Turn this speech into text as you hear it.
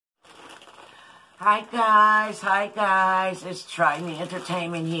Hi guys, it's Try Me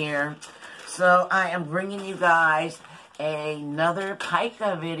Entertainment here. So I am bringing you guys another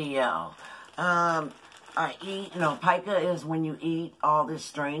Pika video. I eat, Pika is when you eat all this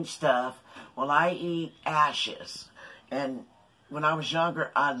strange stuff. Well, I eat ashes. And when I was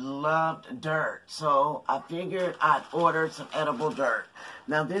younger, I loved dirt. So I figured I'd order some edible dirt.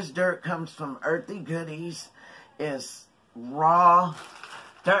 Now this dirt comes from Earthy Goodies. It's raw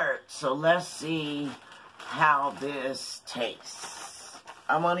dirt. So let's see how this tastes.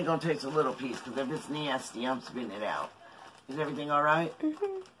 I'm only going to taste a little piece because if it's nasty, I'm spitting it out. Is everything all right?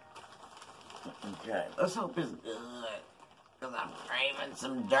 Mm-hmm. Okay, let's hope it's good because I'm craving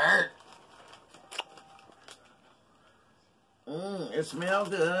some dirt. It smells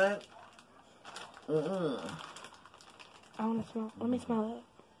good. I want to smell. Let me smell it.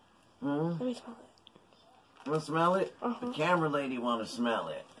 Let me smell it. Want to smell it? The camera lady want to smell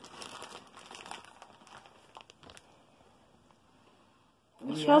it.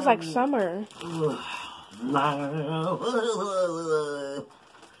 It smells like summer.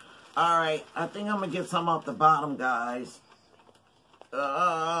 Alright, I think I'm going to get some off the bottom, guys.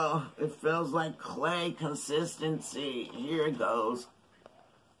 It feels like clay consistency. Here it goes.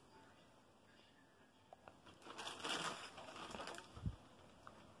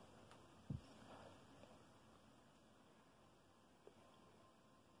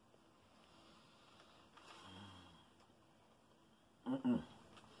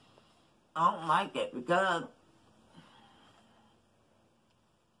 I don't like it because,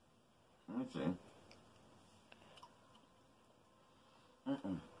 let me see.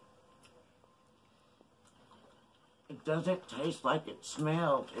 It doesn't taste like it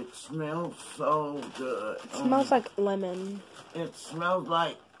smelled. It smells so good. It smells like lemon. It smells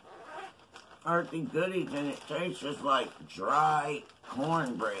like Earthy Goodies, and it tastes just like dry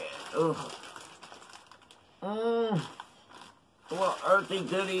cornbread. Ugh. Well, Earthy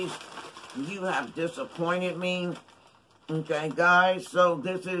Goodies, you have disappointed me. Okay, guys, so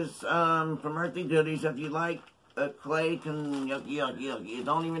this is from Earthy Goodies. If you like clay, it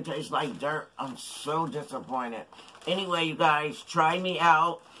don't even taste like dirt. I'm so disappointed. Anyway, you guys, try me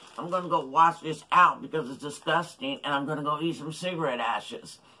out. I'm going to go wash this out because it's disgusting, and I'm going to go eat some cigarette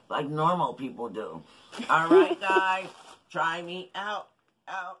ashes like normal people do. All right, guys, try me out.